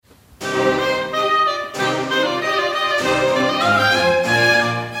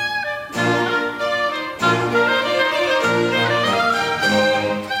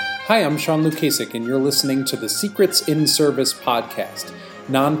Hi, I'm Sean Lukasik, and you're listening to the Secrets in Service podcast,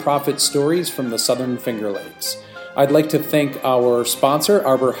 nonprofit stories from the Southern Finger Lakes. I'd like to thank our sponsor,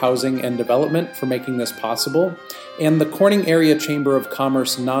 Arbor Housing and Development, for making this possible, and the Corning Area Chamber of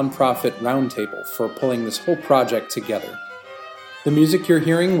Commerce Nonprofit Roundtable for pulling this whole project together. The music you're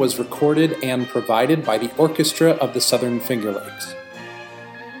hearing was recorded and provided by the Orchestra of the Southern Finger Lakes.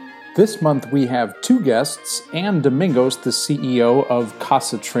 This month we have two guests, Ann Domingos, the CEO of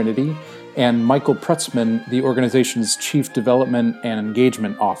CASA Trinity, and Michael Prutsman, the organization's Chief Development and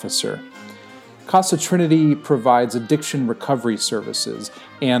Engagement Officer. CASA Trinity provides addiction recovery services,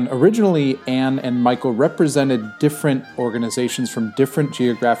 and originally Ann and Michael represented different organizations from different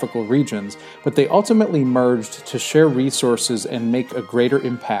geographical regions, but they ultimately merged to share resources and make a greater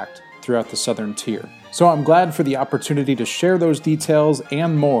impact throughout the Southern Tier. So I'm glad for the opportunity to share those details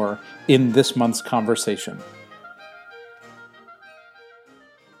and more in this month's conversation.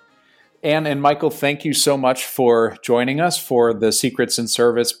 Ann and Michael, thank you so much for joining us for the Secrets in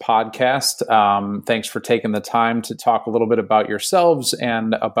Service podcast. Thanks for taking the time to talk a little bit about yourselves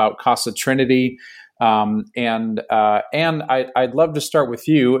and about CASA Trinity. Ann, I'd love to start with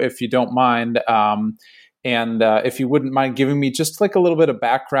you, if you don't mind. And if you wouldn't mind giving me just like a little bit of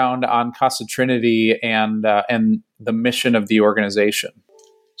background on CASA Trinity and the mission of the organization.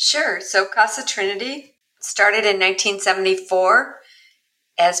 Sure. So CASA Trinity started in 1974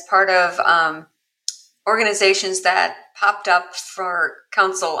 as part of organizations that popped up for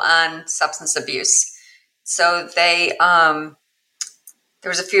counsel on substance abuse. So there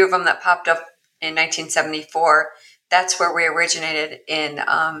was a few of them that popped up in 1974. That's where we originated in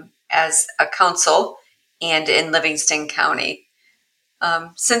as a council and in Livingston County.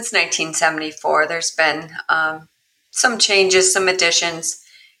 Since 1974, there's been some changes, some additions,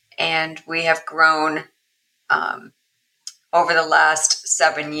 and we have grown over the last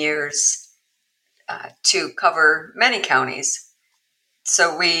 7 years to cover many counties.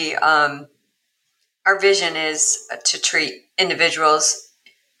 So our vision is to treat individuals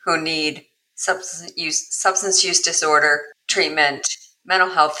who need substance use disorder treatment, mental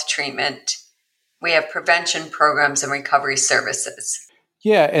health treatment. We have prevention programs and recovery services.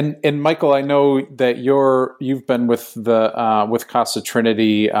 Yeah, and Michael, I know that you've been with with CASA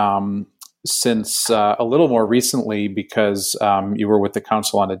Trinity since a little more recently because you were with the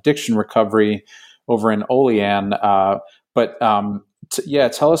Council on Addiction Recovery over in Olean. Tell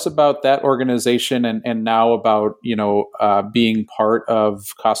us about that organization and now about being part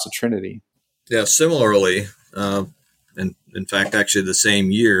of CASA Trinity. Yeah, similarly, in fact, actually the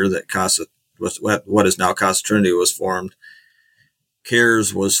same year that CASA what is now CASA Trinity was formed,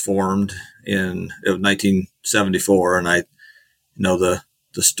 CARES was formed in 1974, and I know the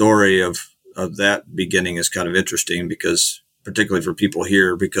story of that beginning is kind of interesting because, particularly for people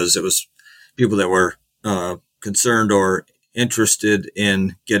here, because it was people that were concerned or interested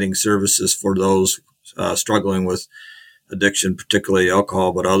in getting services for those struggling with addiction, particularly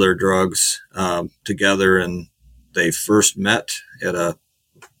alcohol, but other drugs, together, and they first met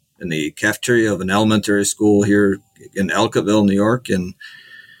in the cafeteria of an elementary school here in Ellicottville, New York, and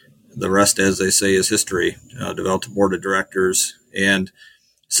the rest, as they say, is history. Developed a board of directors, and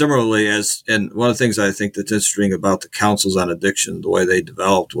similarly, and one of the things I think that's interesting about the councils on addiction, the way they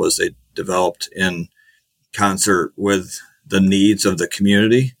developed was they developed in concert with the needs of the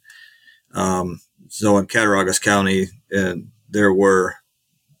community. So in Cattaraugus County, there were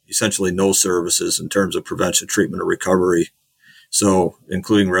essentially no services in terms of prevention, treatment, or recovery. So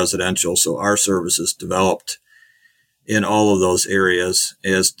including residential. So our services developed in all of those areas,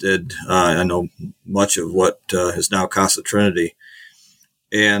 as did, I know, much of what is now CASA Trinity.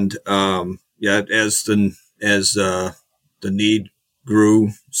 And, as the need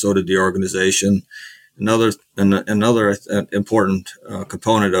grew, so did the organization. Another important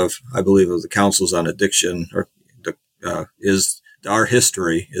component of, I believe, of the councils on addiction is our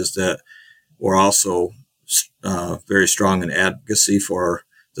history is that we're also very strong in advocacy for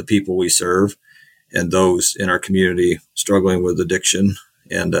the people we serve and those in our community struggling with addiction.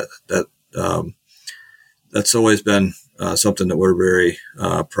 And that's always been something that we're very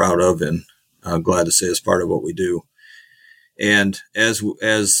proud of and glad to say is part of what we do. And as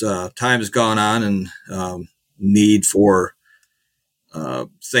time has gone on and need for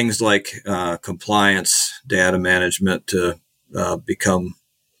things like compliance, data management to become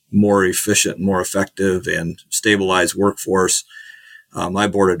more efficient, more effective, and stabilize workforce, my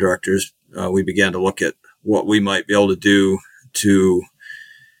board of directors, we began to look at what we might be able to do to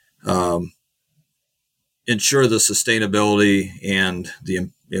ensure the sustainability and the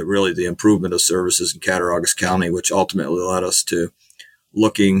improvement of services in Cattaraugus County, which ultimately led us to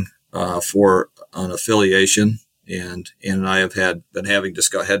looking for an affiliation, and I have been having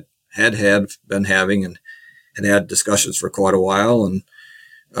discussions for quite a while, and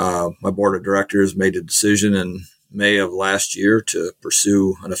my board of directors made a decision in May of last year to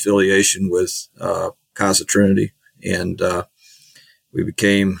pursue an affiliation with CASA Trinity, and we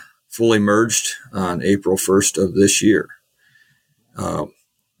became fully merged on April 1st of this year.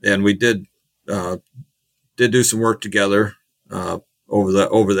 And we did do some work together over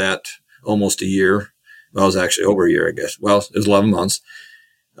that almost a year. Well, it was actually over a year, I guess. Well, it was 11 months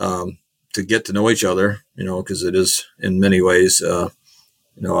to get to know each other, because it is in many ways, a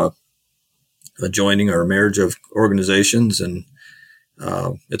joining or a marriage of organizations. And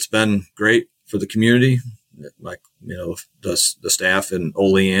it's been great for the community, like, the staff in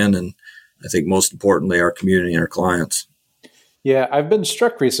Olean, and I think most importantly, our community and our clients. Yeah, I've been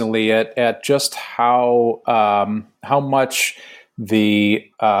struck recently at just how much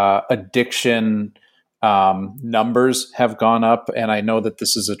the addiction numbers have gone up, and I know that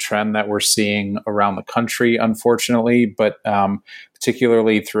this is a trend that we're seeing around the country, unfortunately, but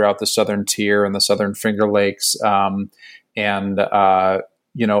particularly throughout the Southern Tier and the Southern Finger Lakes,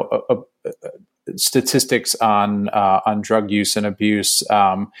 statistics on drug use and abuse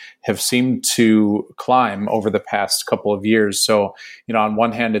have seemed to climb over the past couple of years. So, on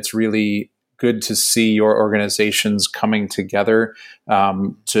one hand, it's really good to see your organizations coming together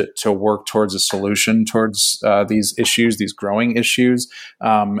to work towards a solution towards these issues, these growing issues.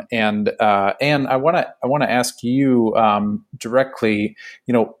 And I want to ask you directly,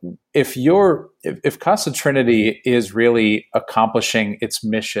 if CASA Trinity is really accomplishing its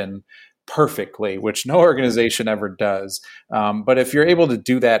mission perfectly, which no organization ever does. But if you're able to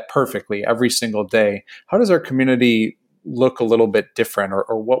do that perfectly every single day, how does our community look a little bit different,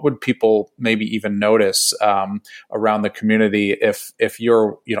 or what would people maybe even notice around the community if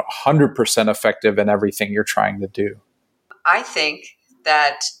you're 100% effective in everything you're trying to do? I think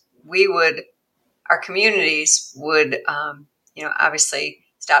that our communities would, obviously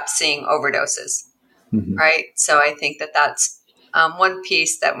stop seeing overdoses, mm-hmm. right? So I think that that's one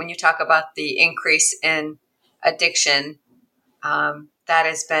piece that when you talk about the increase in addiction, that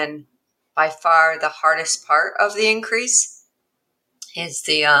has been by far the hardest part of the increase is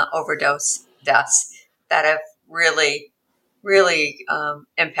the overdose deaths that have really, really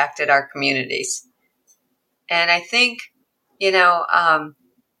impacted our communities. And I think, the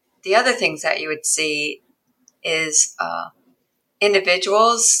other things that you would see is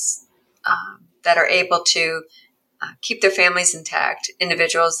individuals that are able to keep their families intact,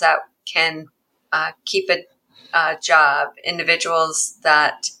 individuals that can keep a job, individuals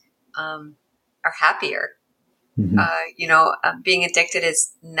that are happier. Mm-hmm. Being addicted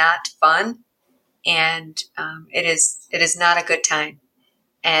is not fun, and it is not a good time.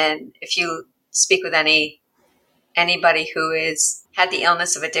 And if you speak with anybody who has had the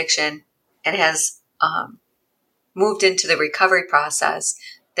illness of addiction and has moved into the recovery process,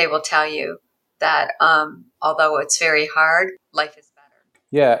 they will tell you that although it's very hard, life is better.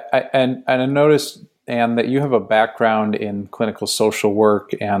 Yeah, I noticed, Anne, that you have a background in clinical social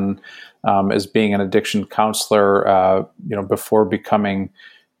work and as being an addiction counselor, before becoming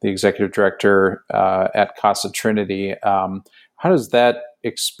the executive director at CASA Trinity. How does that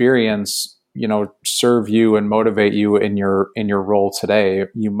experience, serve you and motivate you in your role today?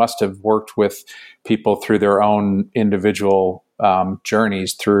 You must have worked with people through their own individual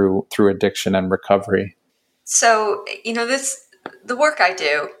journeys through addiction and recovery. So, the work I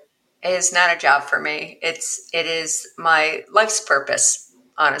do is not a job for me. It is my life's purpose,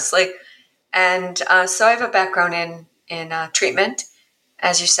 honestly. And so I have a background in treatment.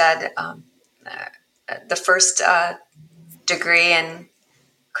 As you said, the first degree and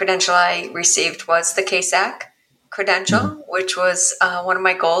credential I received was the CASA credential, mm-hmm. which was one of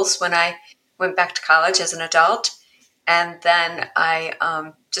my goals when I went back to college as an adult. And then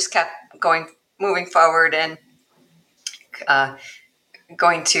I just kept moving forward and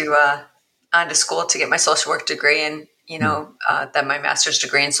going to on to school to get my social work degree, and then my master's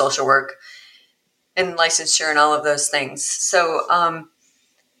degree in social work and licensure and all of those things. So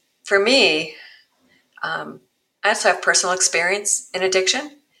for me, I also have personal experience in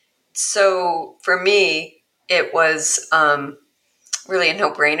addiction. So for me, it was really a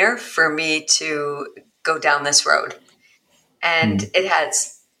no-brainer for me to go down this road. And it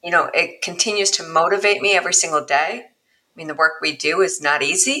has, it continues to motivate me every single day. I mean, the work we do is not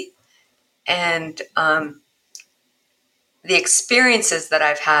easy. And the experiences that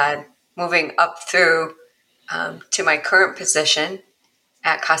I've had moving up through to my current position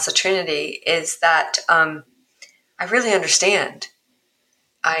at CASA Trinity is that I really understand.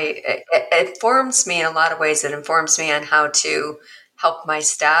 it informs me in a lot of ways. It informs me on how to help my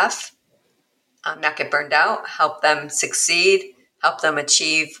staff not get burned out, help them succeed, help them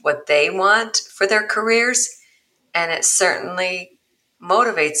achieve what they want for their careers. And it certainly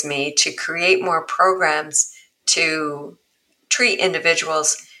motivates me to create more programs to treat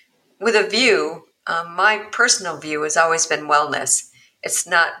individuals with a view. My personal view has always been wellness. It's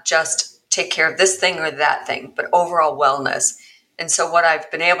not just take care of this thing or that thing, but overall wellness. And so what I've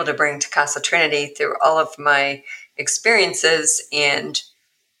been able to bring to CASA Trinity through all of my experiences and,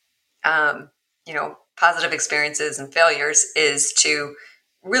 positive experiences and failures is to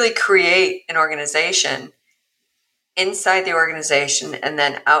really create an organization inside the organization and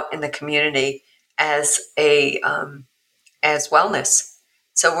then out in the community as as wellness.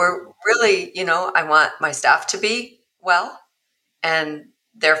 So we're really, I want my staff to be well, and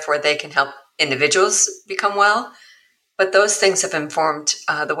therefore they can help individuals become well. But those things have informed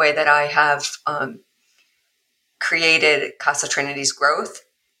the way that I have created CASA Trinity's growth,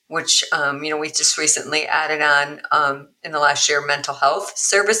 which, we just recently added on in the last year mental health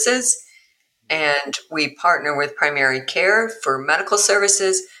services. And we partner with primary care for medical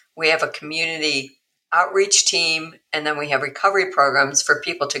services. We have a community outreach team, and then we have recovery programs for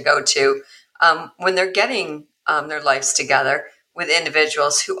people to go to when they're getting their lives together with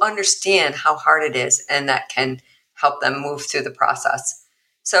individuals who understand how hard it is and that can help them move through the process.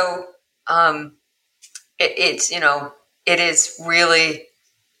 So it is really,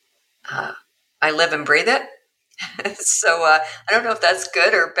 I live and breathe it. So I don't know if that's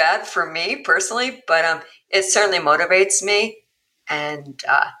good or bad for me personally, but it certainly motivates me, and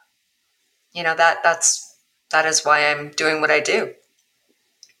that is why I'm doing what I do.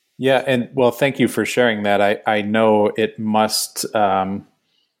 Yeah, and well, thank you for sharing that. I know it must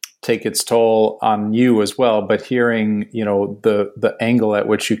take its toll on you as well, but hearing the angle at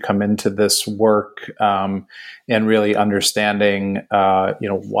which you come into this work and really understanding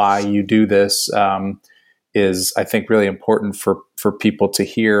why you do this. Is, I think, really important for people to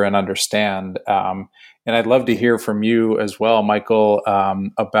hear and understand. And I'd love to hear from you as well, Michael,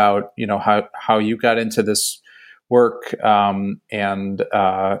 about how you got into this work and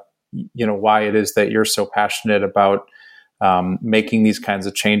why it is that you're so passionate about making these kinds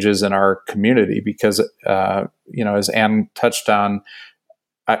of changes in our community. Because as Anne touched on,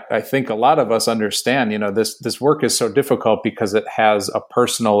 I think a lot of us understand, this work is so difficult because it has a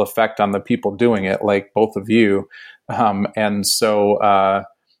personal effect on the people doing it, like both of you. And so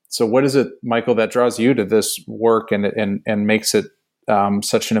what is it, Michael, that draws you to this work and makes it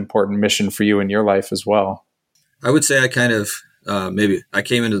such an important mission for you in your life as well? I would say I kind of, maybe I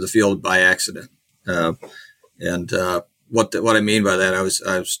came into the field by accident. And what I mean by that, I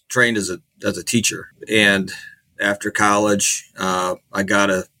was trained as a teacher, and after college, I got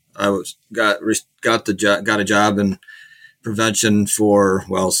a job in prevention for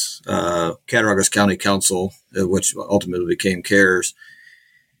Cattaraugus County Council, which ultimately became CARES.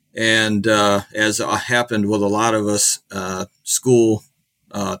 And as happened with a lot of us, school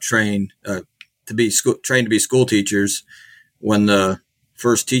trained to be school teachers. When the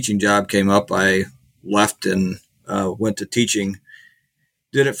first teaching job came up, I left and went to teaching.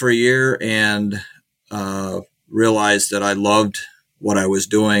 Did it for a year and realized that I loved what I was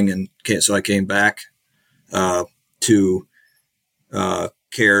doing, and so I came back to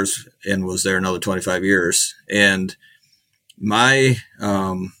CARES and was there another 25 years. And my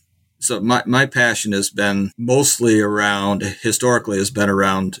passion has been historically around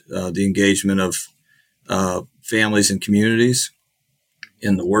the engagement of families and communities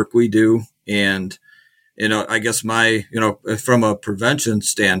in the work we do. And I guess from a prevention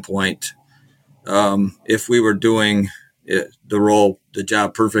standpoint, if we were doing the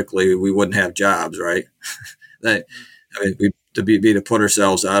job perfectly, we wouldn't have jobs, right? To put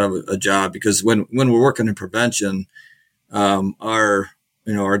ourselves out of a job, because when we're working in prevention, our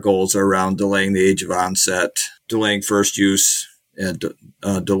goals are around delaying the age of onset, delaying first use, and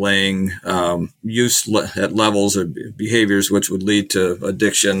delaying use at levels or behaviors which would lead to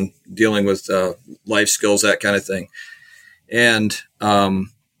addiction, dealing with life skills, that kind of thing. And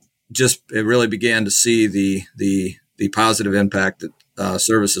it really began to see the positive impact that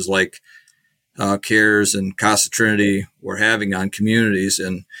services like CARES and CASA Trinity were having on communities.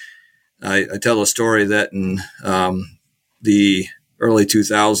 And I tell a story that in the early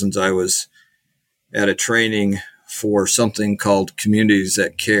 2000s, I was at a training for something called Communities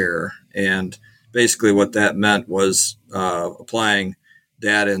That Care. And basically what that meant was applying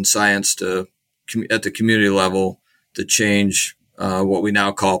data and science at the community level to change what we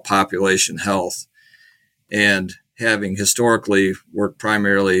now call population health. And having historically worked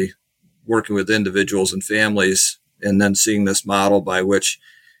primarily working with individuals and families, and then seeing this model by which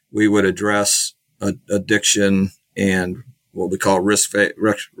we would address addiction and what we call risk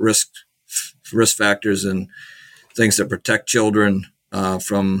factors and things that protect children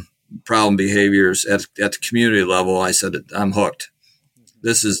from problem behaviors at the community level, I said, I'm hooked.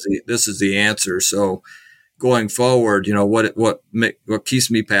 This is the answer. So going forward, what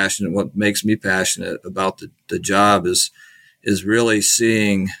keeps me passionate, what makes me passionate about the job is really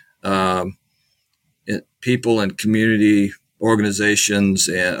seeing people and community organizations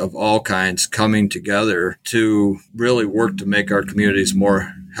of all kinds coming together to really work to make our communities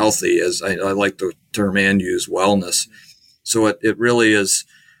more healthy, as I like the term and use wellness. So it really is.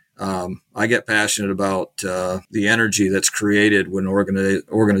 I get passionate about the energy that's created when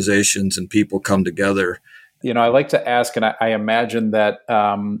organizations and people come together. I like to ask, and I imagine that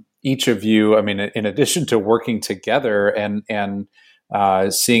each of you, I mean, in addition to working together and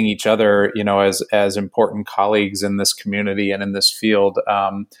seeing each other, as important colleagues in this community and in this field,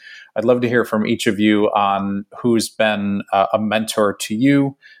 I'd love to hear from each of you on who's been a mentor to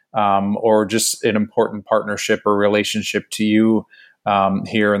you, or just an important partnership or relationship to you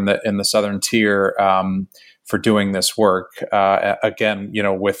here in the Southern Tier for doing this work. Again,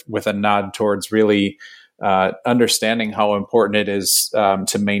 with a nod towards really understanding how important it is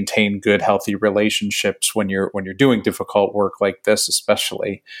to maintain good, healthy relationships when you're doing difficult work like this,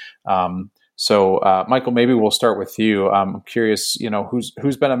 especially. So, Michael, maybe we'll start with you. I'm curious,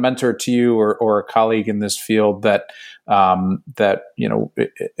 who's been a mentor to you or a colleague in this field that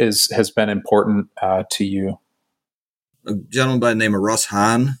has been important to you. A gentleman by the name of Russ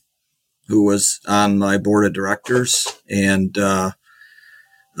Hahn, who was on my board of directors, and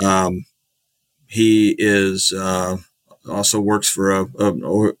he is also works for an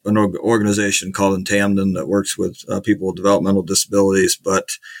organization called in Camden that works with people with developmental disabilities. But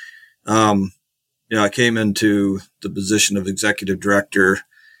I came into the position of executive director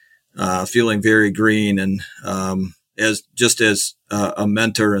feeling very green, and as a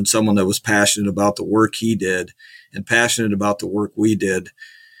mentor and someone that was passionate about the work he did and passionate about the work we did,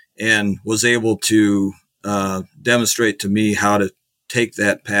 and was able to demonstrate to me how to take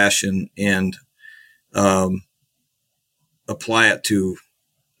that passion and apply it to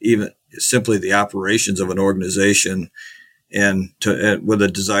even simply the operations of an organization, and with a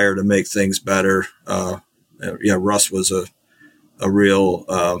desire to make things better. Russ was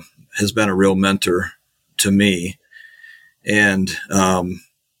has been a real mentor to me, and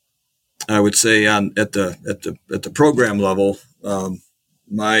I would say at the program level,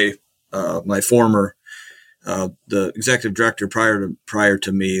 my former the executive director prior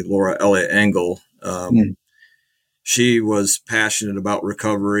to me, Laura Elliott Engel, she was passionate about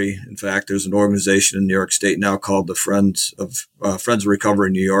recovery. In fact, there's an organization in New York State now called the Friends of Recovery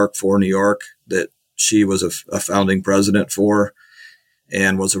New York for New York that she was a founding president for,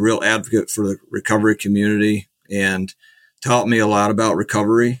 and was a real advocate for the recovery community, and taught me a lot about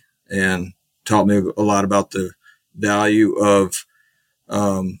recovery and taught me a lot about the value of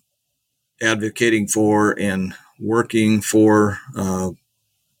advocating for and working for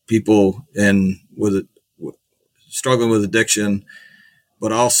people struggling with addiction,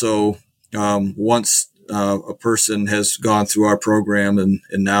 but also once a person has gone through our program and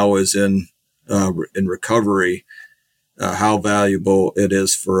now is in recovery, how valuable it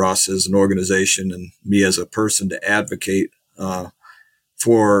is for us as an organization and me as a person to advocate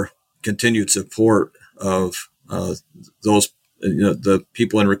for continued support of those the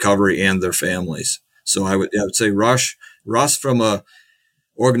people in recovery and their families. So I would say Russ from a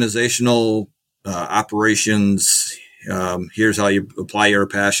organizational operations, here's how you apply your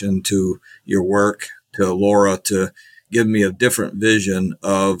passion to your work, to Laura to give me a different vision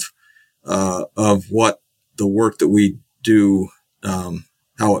of what the work that we do,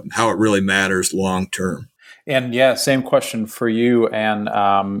 how it really matters long term. And same question for you. And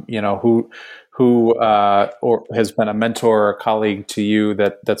who or has been a mentor or colleague to you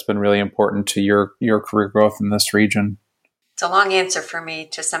that's been really important to your career growth in this region? It's a long answer for me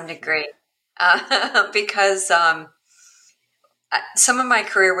to some degree, because some of my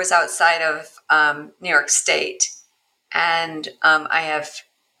career was outside of New York State, and I have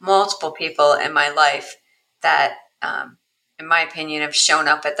multiple people in my life that, in my opinion, have shown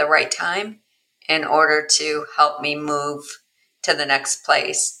up at the right time in order to help me move to the next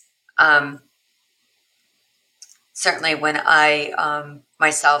place. Certainly when I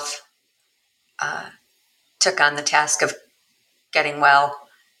myself took on the task of getting well,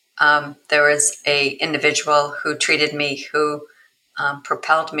 there was an individual who treated me, who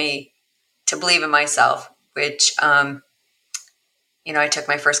propelled me to believe in myself which, I took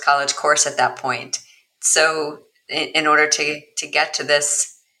my first college course at that point. So in order to get to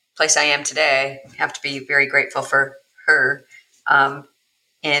this place I am today, I have to be very grateful for her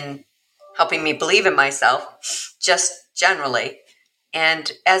in helping me believe in myself, just generally.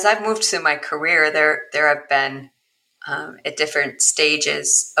 And as I've moved through my career, there have been, at different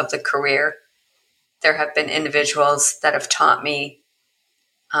stages of the career, there have been individuals that have taught me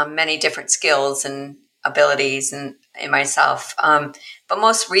many different skills and abilities in myself. But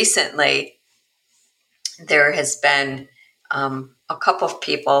most recently, there has been a couple of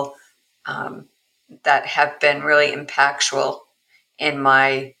people that have been really impactful in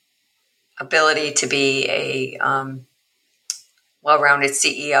my ability to be a well-rounded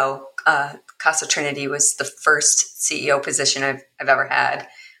CEO. CASA Trinity was the first CEO position I've ever had.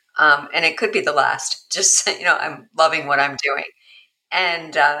 And it could be the last. Just, I'm loving what I'm doing.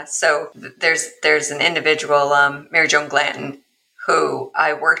 And so there's an individual, Mary Joan Glanton, who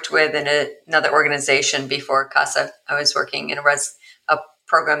I worked with in another organization before CASA. I was working in a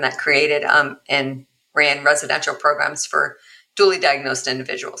program that created and ran residential programs for dually diagnosed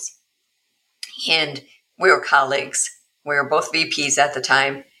individuals. And we were colleagues. We were both VPs at the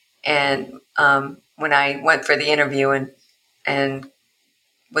time. And when I went for the interview and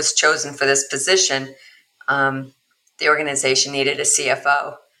was chosen for this position, the organization needed a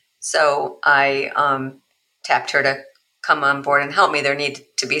CFO. So I tapped her to come on board and help me. There needed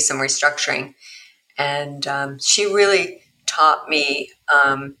to be some restructuring. And she really taught me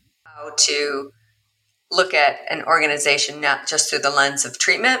how to look at an organization not just through the lens of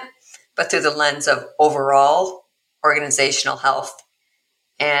treatment, but through the lens of overall organizational health.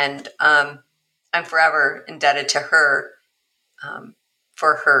 And I'm forever indebted to her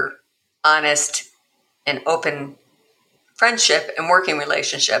for her honest and open friendship and working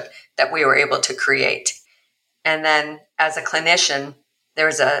relationship that we were able to create. And then as a clinician, there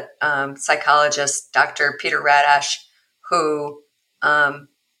was a psychologist, Dr. Peter Radash, who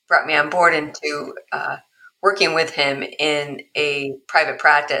brought me on board into working with him in a private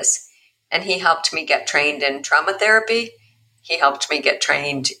practice. And he helped me get trained in trauma therapy. He helped me get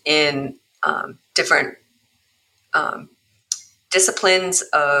trained in different disciplines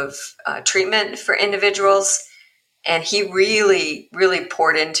of treatment for individuals. And he really, really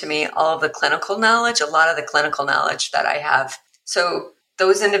poured into me all of the clinical knowledge, a lot of the clinical knowledge that I have. So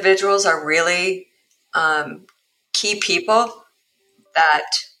those individuals are really key people that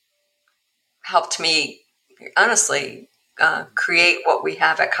helped me, honestly, create what we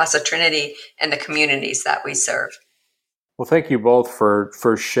have at CASA Trinity and the communities that we serve. Well, thank you both for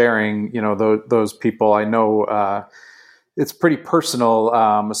sharing, those people. I know it's pretty personal,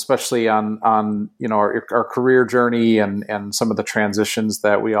 especially on our career journey and some of the transitions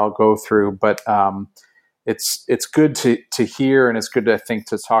that we all go through. But it's good to hear, and it's good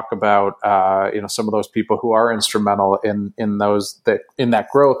to talk about some of those people who are instrumental in that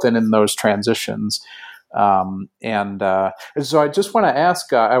growth and in those transitions. And so I just want to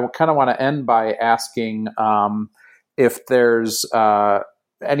ask. I kind of want to end by asking if there's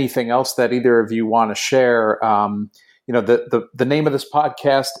anything else that either of you want to share. The name of this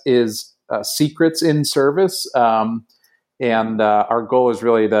podcast is Secrets in Service. And our goal is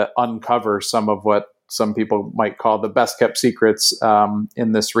really to uncover some of what some people might call the best kept secrets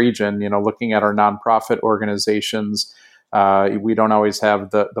in this region. Looking at our nonprofit organizations, we don't always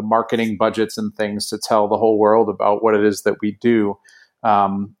have the marketing budgets and things to tell the whole world about what it is that we do.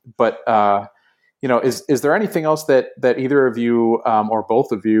 Is there anything else that either of you or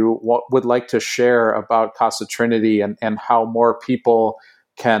both of you would like to share about CASA Trinity and how more people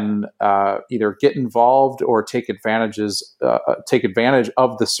can either get involved or take advantage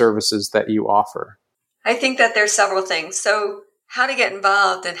of the services that you offer? I think that there's several things. So how to get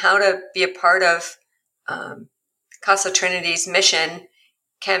involved and how to be a part of CASA Trinity's mission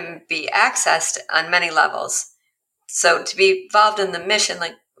can be accessed on many levels. So to be involved in the mission,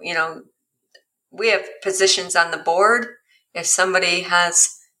 we have positions on the board. If somebody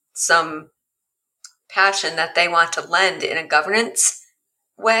has some passion that they want to lend in a governance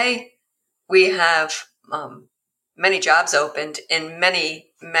way, we have many jobs opened in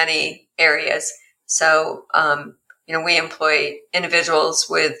many, many areas. So, we employ individuals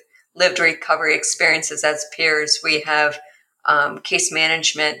with lived recovery experiences as peers. We have case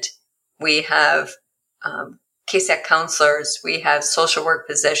management. We have case act counselors. We have social work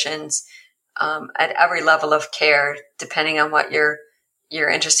positions at every level of care, depending on what you're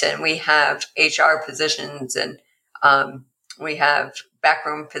interested in. We have HR positions, and we have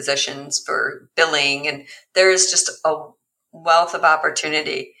backroom positions for billing, and there is just a wealth of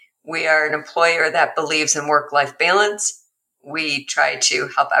opportunity We are an employer that believes in work-life balance. We try to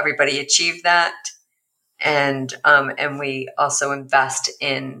help everybody achieve that. And we also invest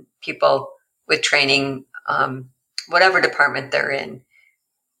in people with training, whatever department they're in.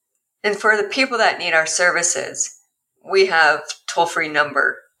 And for the people that need our services, we have a toll-free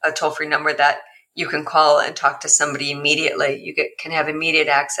number that you can call and talk to somebody immediately. You can have immediate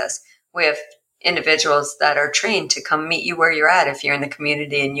access. We have individuals that are trained to come meet you where you're at if you're in the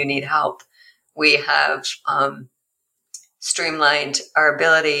community and you need help. We have streamlined our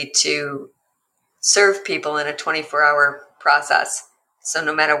ability to serve people in a 24-hour process. So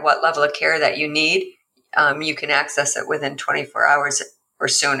no matter what level of care that you need, you can access it within 24 hours or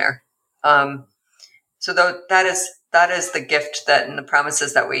sooner. So that is the gift and the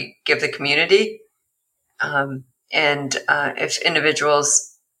promises that we give the community. If individuals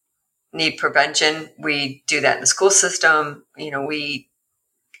need prevention, we do that in the school system. We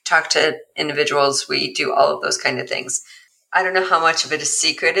talk to individuals. We do all of those kind of things. I don't know how much of it a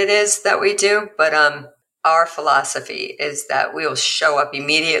secret it is that we do, but our philosophy is that we will show up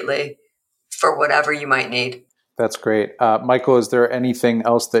immediately for whatever you might need. That's great. Michael, is there anything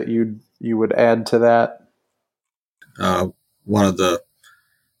else that you would add to that? One of the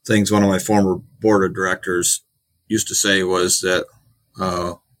things one of my former board of directors used to say was that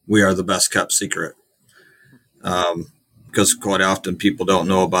we are the best kept secret, because quite often people don't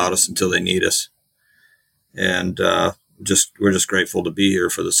know about us until they need us. And we're just grateful to be here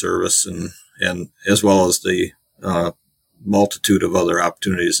for the service and as well as the multitude of other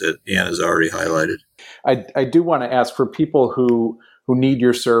opportunities that Ann has already highlighted. I do want to ask for people who need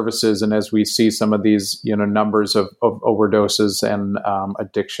your services, and as we see some of these numbers of overdoses and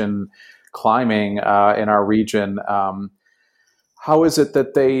addiction climbing in our region, how is it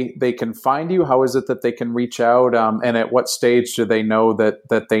that they can find you? How is it that they can reach out? And at what stage do they know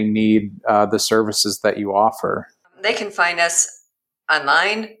that they need the services that you offer? They can find us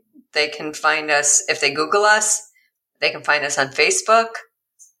online. They can find us if they Google us. They can find us on Facebook.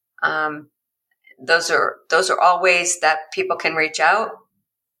 Those are all ways that people can reach out.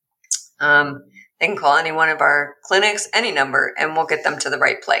 They can call any one of our clinics, any number, and we'll get them to the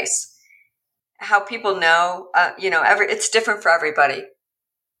right place. How people know, it's different for everybody.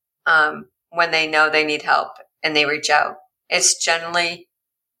 When they know they need help and they reach out, it's generally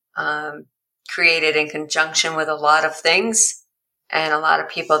created in conjunction with a lot of things and a lot of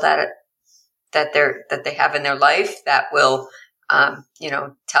people that they have in their life that will,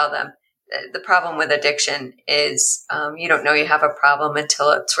 tell them. The problem with addiction is you don't know you have a problem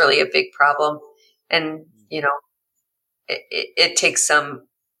until it's really a big problem. And, it takes some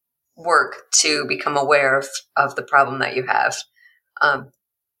work to become aware of the problem that you have.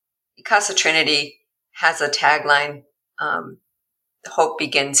 CASA Trinity has a tagline, hope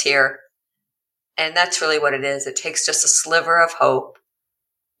begins here. And that's really what it is. It takes just a sliver of hope,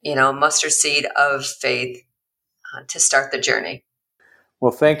 a mustard seed of faith to start the journey.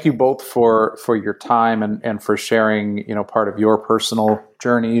 Well, thank you both for your time and for sharing, part of your personal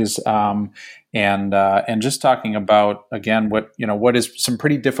journeys, and just talking about, again, what is some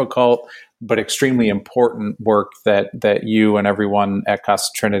pretty difficult but extremely important work that you and everyone at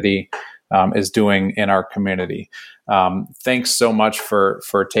CASA Trinity is doing in our community. Thanks so much for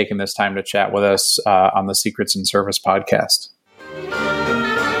taking this time to chat with us on the Secrets in Service podcast.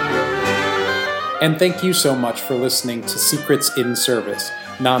 And thank you so much for listening to Secrets in Service,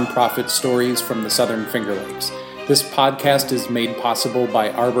 nonprofit stories from the Southern Finger Lakes. This podcast is made possible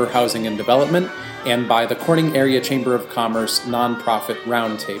by Arbor Housing and Development and by the Corning Area Chamber of Commerce Nonprofit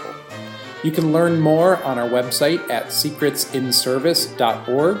Roundtable. You can learn more on our website at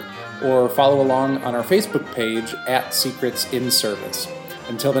secretsinservice.org or follow along on our Facebook page at Secrets in Service.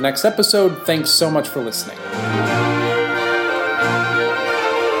 Until the next episode, thanks so much for listening.